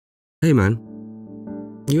Hey man,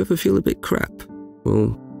 you ever feel a bit crap?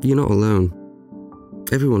 Well, you're not alone.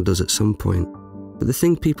 Everyone does at some point. But the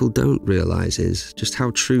thing people don't realise is just how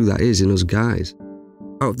true that is in us guys.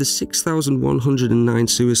 Out of the 6,109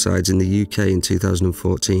 suicides in the UK in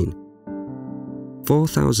 2014,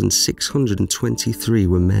 4,623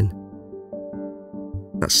 were men.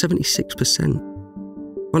 That's 76%.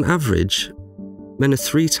 On average, men are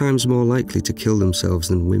 3 times more likely to kill themselves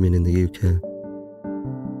than women in the UK.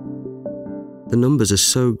 The numbers are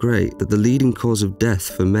so great that the leading cause of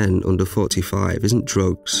death for men under 45 isn't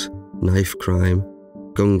drugs, knife crime,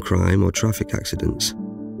 gun crime or traffic accidents,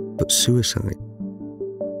 but suicide.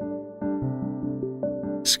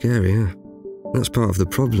 Scary, yeah? That's part of the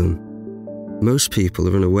problem. Most people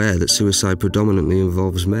are unaware that suicide predominantly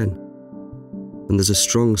involves men, and there's a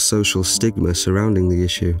strong social stigma surrounding the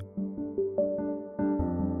issue.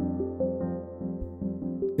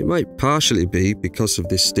 It might partially be because of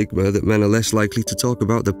this stigma that men are less likely to talk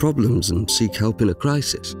about their problems and seek help in a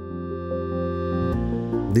crisis.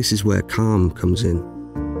 This is where CALM comes in.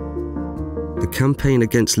 The Campaign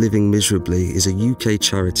Against Living Miserably is a UK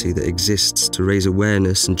charity that exists to raise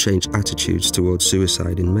awareness and change attitudes towards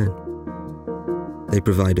suicide in men. They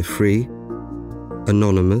provide a free,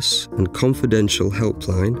 anonymous and confidential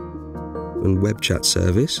helpline and web chat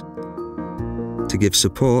service to give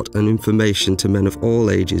support and information to men of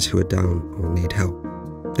all ages who are down or need help.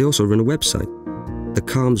 They also run a website,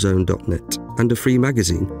 thecalmzone.net, and a free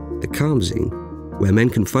magazine, The Calmzine, where men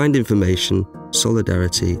can find information,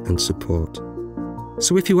 solidarity and support.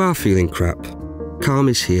 So if you are feeling crap, CALM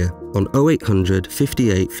is here on 0800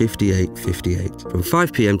 58 58 58 from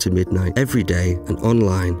 5 PM to midnight every day and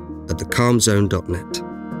online at thecalmzone.net.